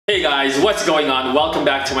Hey guys, what's going on? Welcome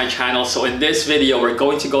back to my channel. So in this video, we're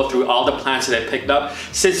going to go through all the plants that I picked up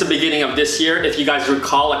since the beginning of this year. If you guys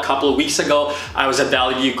recall, a couple of weeks ago, I was at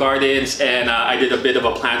Valley View Gardens and I did a bit of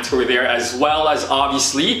a plant tour there, as well as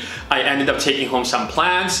obviously, I ended up taking home some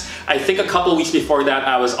plants. I think a couple of weeks before that,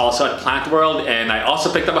 I was also at Plant World and I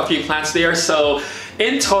also picked up a few plants there. So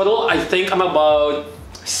in total, I think I'm about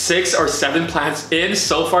 6 or 7 plants in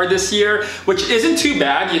so far this year, which isn't too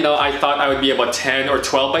bad. You know, I thought I would be about 10 or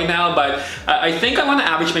 12 by now, but I think I want to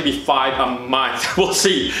average maybe 5 a month. We'll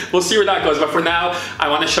see where that goes. But for now, I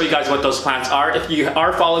want to show you guys what those plants are. If you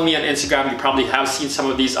are following me on Instagram, you probably have seen some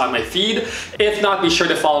of these on my feed. If not, be sure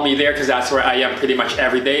to follow me there because that's where I am pretty much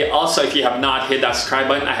every day. Also, if you have not hit that subscribe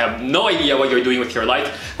button, I have no idea what you're doing with your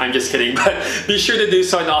life. I'm just kidding, but be sure to do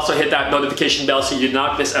so, and also hit that notification bell so you do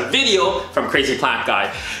not miss a video from Crazy Plant Guy.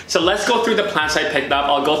 So let's go through the plants I picked up.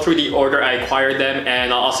 I'll go through the order I acquired them,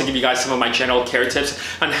 and I'll also give you guys some of my general care tips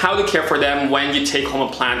on how to care for them when you take home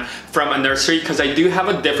a plant from a nursery, because I do have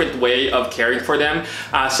a different way of caring for them.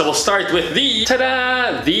 So we'll start with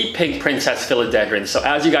the Pink Princess Philodendron. So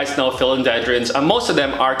as you guys know, philodendrons, most of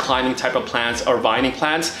them are climbing type of plants or vining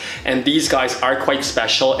plants, and these guys are quite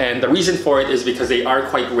special, and the reason for it is because they are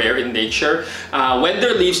quite rare in nature. When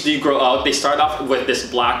their leaves do grow out, they start off with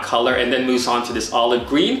this black color and then moves on to this olive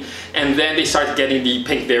green, and then they start getting the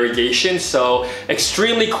pink variegation. So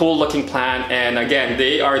extremely cool looking plant, and again,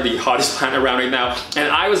 they are the hottest plant around right now,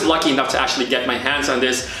 and I was lucky enough to actually get my hands on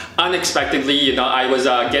this unexpectedly. You know, I was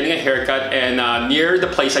getting a haircut, and near the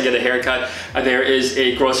place I get a haircut, there is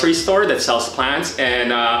a grocery store that sells plants,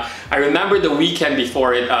 and I remember the weekend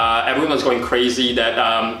before it, everyone was going crazy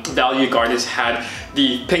that Valley View Gardens had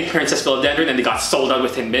the Pink Princess Philodendron, and they got sold out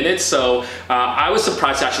within minutes. So I was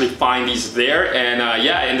surprised to actually find these there, and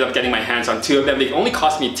yeah, I ended up getting my hands on 2 of them. They only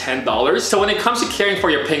cost me $10. So when it comes to caring for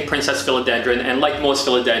your Pink Princess Philodendron, and like most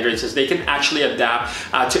philodendrons, is they can actually adapt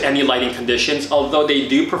to any lighting conditions, although they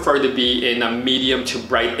do prefer to be in a medium to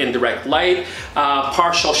bright indirect light.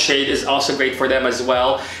 Partial shade is also great for them as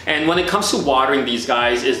well. And when it comes to watering these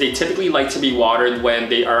guys, is they typically like to be watered when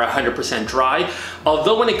they are 100% dry.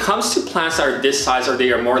 Although when it comes to plants that are this size or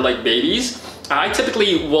they are more like babies, I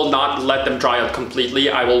typically will not let them dry out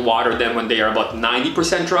completely. I will water them when they are about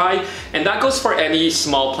 90% dry. And that goes for any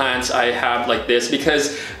small plants I have like this,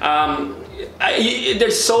 because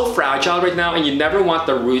they're so fragile right now, and you never want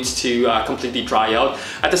the roots to completely dry out.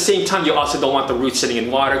 At the same time, you also don't want the roots sitting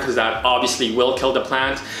in water, because that obviously will kill the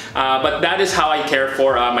plant. But that is how I care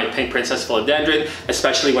for my Pink Princess Philodendron,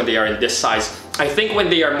 especially when they are in this size. I think when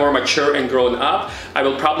they are more mature and grown up, I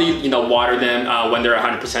will probably, you know, water them when they're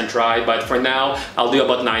 100% dry. But for now, I'll do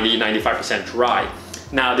about 90–95% dry.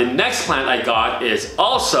 Now, the next plant I got is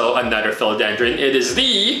also another philodendron. It is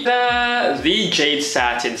the Jade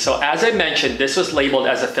Satin. So as I mentioned, this was labeled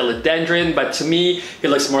as a philodendron, but to me, it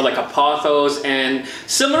looks more like a pothos and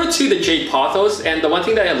similar to the Jade pothos. And the one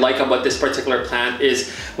thing that I like about this particular plant is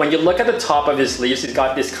when you look at the top of his leaves, it's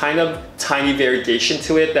got this kind of tiny variegation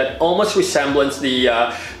to it that almost resembles the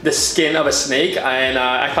skin of a snake. And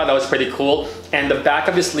I thought that was pretty cool. And the back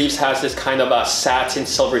of his leaves has this kind of a satin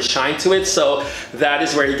silver shine to it. So that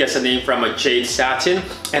is where he gets the name from, a Jade Satin.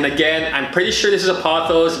 And again, I'm pretty sure this is a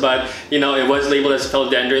pothos, but you know, it was labeled as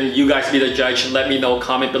philodendron. You guys be the judge. Let me know,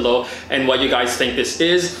 comment below, and what you guys think this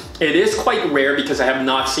is. It is quite rare because I have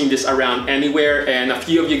not seen this around anywhere, and a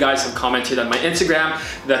few of you guys have commented on my Instagram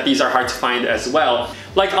that these are hard to find as well.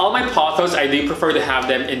 Like all my pothos, I do prefer to have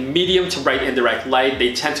them in medium to bright indirect light.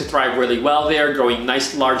 They tend to thrive really well there, growing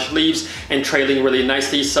nice large leaves and trailing really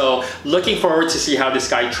nicely. So looking forward to see how this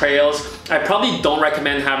guy trails. I probably don't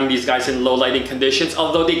recommend having these guys in low lighting conditions,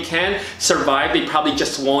 although they can survive. They probably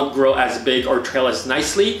just won't grow as big or trail as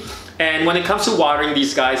nicely. And when it comes to watering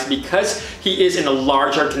these guys, because he is in a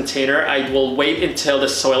larger container, I will wait until the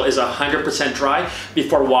soil is 100% dry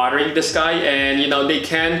before watering this guy. And you know, they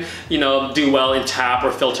can, you know, do well in tap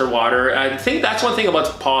or filter water. I think that's one thing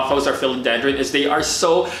about pothos or philodendron, is they are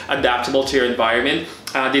so adaptable to your environment.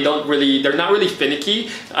 They're not really finicky,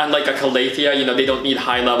 unlike a calathea. You know, they don't need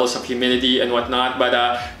high levels of humidity and whatnot. But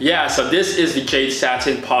yeah, so this is the Jade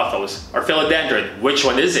Satin pothos or philodendron. Which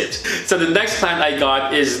one is it? So the next plant I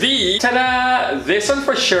got is the this one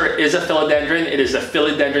for sure is a philodendron. It is a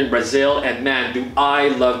Philodendron Brasil, and man, do I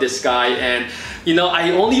love this guy. And you know,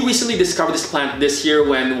 I only recently discovered this plant this year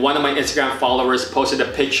when one of my Instagram followers posted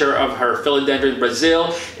a picture of her Philodendron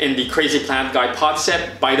Brasil in the Crazy Plant Guy pot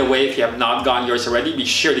set. By the way, if you have not gotten yours already, be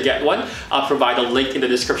sure to get one. I'll provide a link in the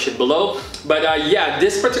description below. But yeah,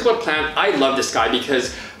 this particular plant, I love this guy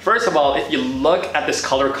because first of all, if you look at this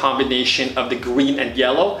color combination of the green and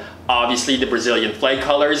yellow, obviously the Brazilian flag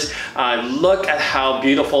colors. Look at how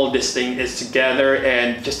beautiful this thing is together,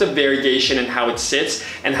 and just the variegation in how it sits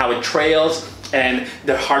and how it trails, and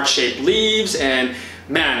the heart-shaped leaves. And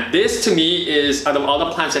man, this to me is, out of all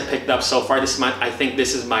the plants I picked up so far this month, I think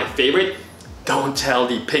this is my favorite. Don't tell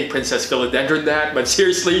the Pink Princess Philodendron that, but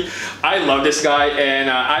seriously, I love this guy, and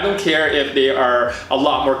I don't care if they are a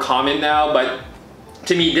lot more common now, but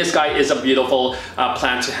to me, this guy is a beautiful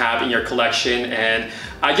plant to have in your collection, and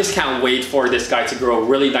I just can't wait for this guy to grow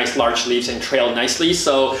really nice large leaves and trail nicely.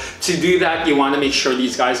 So to do that, you want to make sure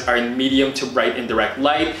these guys are in medium to bright indirect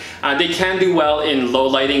light. They can do well in low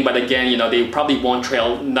lighting, but again, you know, they probably won't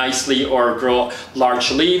trail nicely or grow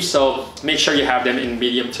large leaves. So make sure you have them in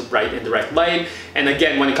medium to bright indirect light. And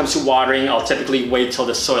again, when it comes to watering, I'll typically wait till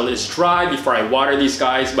the soil is dry before I water these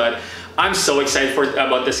guys, but I'm so excited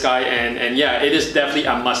about this guy, and yeah, it is definitely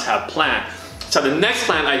a must-have plant. So the next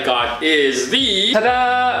plant I got is the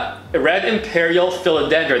red Imperial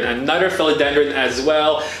Philodendron, another philodendron as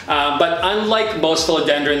well. But unlike most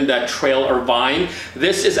philodendron that trail or vine,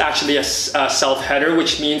 this is actually a self-header,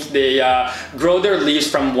 which means they grow their leaves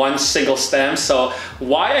from one single stem. So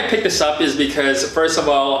why I picked this up is because, first of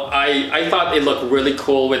all, I thought it looked really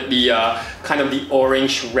cool with the kind of the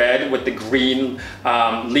orange red with the green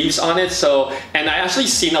leaves on it. So, and I actually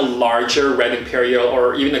seen a larger red Imperial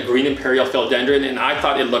or even a green Imperial Philodendron, and I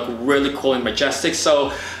thought it looked really cool and majestic.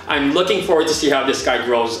 So I'm looking forward to see how this guy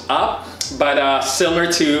grows up. But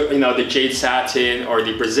similar to, you know, the Jade Satin or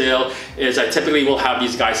the Brazil, is I typically will have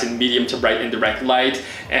these guys in medium to bright indirect light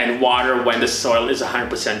and water when the soil is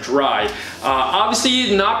 100% dry.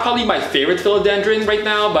 Obviously not probably my favorite philodendron right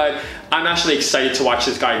now, but I'm actually excited to watch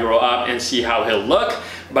this guy grow up and see how he'll look.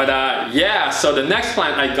 But yeah, so the next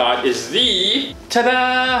plant I got is the,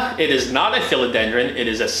 ta-da! It is not a philodendron, it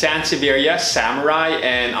is a Sansevieria samurai,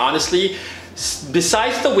 and honestly,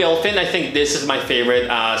 besides the whalefin, I think this is my favorite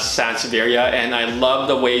Sansevieria, and I love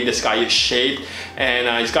the way this guy is shaped,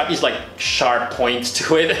 and he's got these like sharp points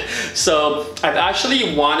to it. So I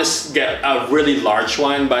actually want to get a really large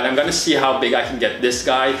one, but I'm gonna see how big I can get this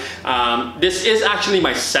guy. This is actually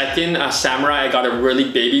my second samurai. I got a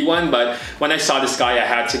really baby one, but when I saw this guy, I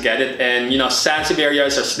had to get it. And you know,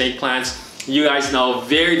 Sansevierias are snake plants. You guys know,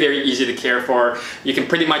 very, very easy to care for. You can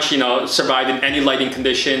pretty much, you know, survive in any lighting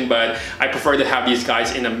condition, but I prefer to have these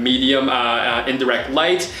guys in a medium indirect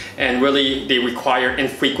light, and really they require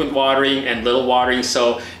infrequent watering and little watering,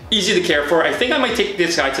 so easy to care for. I think I might take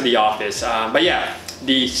this guy to the office, but yeah,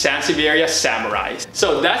 the Sansevieria Samurai.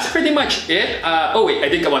 So that's pretty much it. Oh wait, I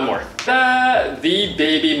did get one more. The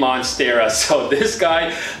baby Monstera. So this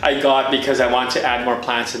guy I got because I want to add more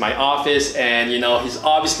plants in my office, and you know, he's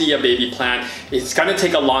obviously a baby plant. It's gonna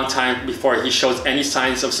take a long time before he shows any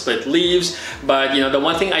signs of split leaves, but you know, the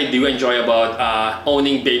one thing I do enjoy about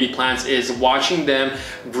owning baby plants is watching them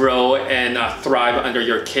grow and thrive under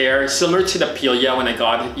your care. Similar to the Imperial when I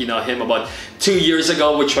got, you know, him about 2 years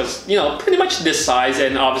ago, which was, you know, pretty much this size,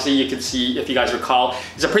 and obviously you can see, if you guys recall,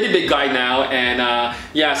 he's a pretty big guy now. And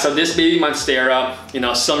yeah, so this baby Monstera, you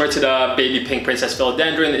know, similar to the baby Pink Princess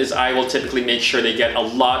Philodendron, is I will typically make sure they get a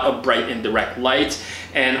lot of bright indirect light,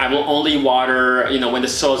 and I will only water, you know, when the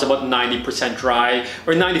soil is about 90% dry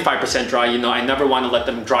or 95% dry. You know, I never want to let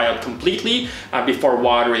them dry out completely before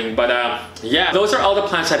watering. But yeah, those are all the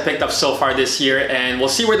plants I picked up so far this year, and we'll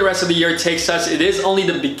see where the rest of the year takes us. It is only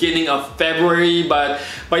the beginning of February, but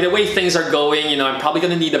by the way things are going, you know, I'm probably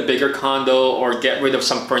gonna need a bigger condo or get rid of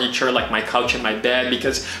some furniture like my couch and my bed,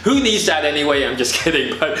 because who needs that anyway? I'm just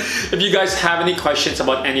kidding. But if you guys have any questions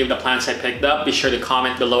about any of the plants I picked up, be sure to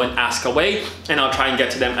comment below and ask away, and I'll try and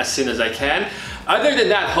get to them as soon as I can. Other than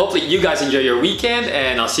that, hopefully you guys enjoy your weekend,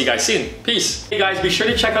 and I'll see you guys soon. Peace. Hey guys, be sure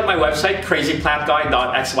to check out my website,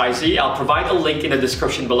 crazyplantguy.xyz. I'll provide a link in the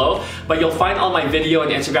description below, but you'll find all my video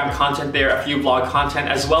and Instagram content there, a few vlog content,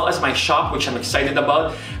 as well as my shop, which I'm excited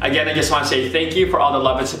about. Again, I just want to say thank you for all the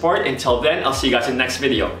love and support. Until then, I'll see you guys in the next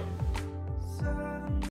video.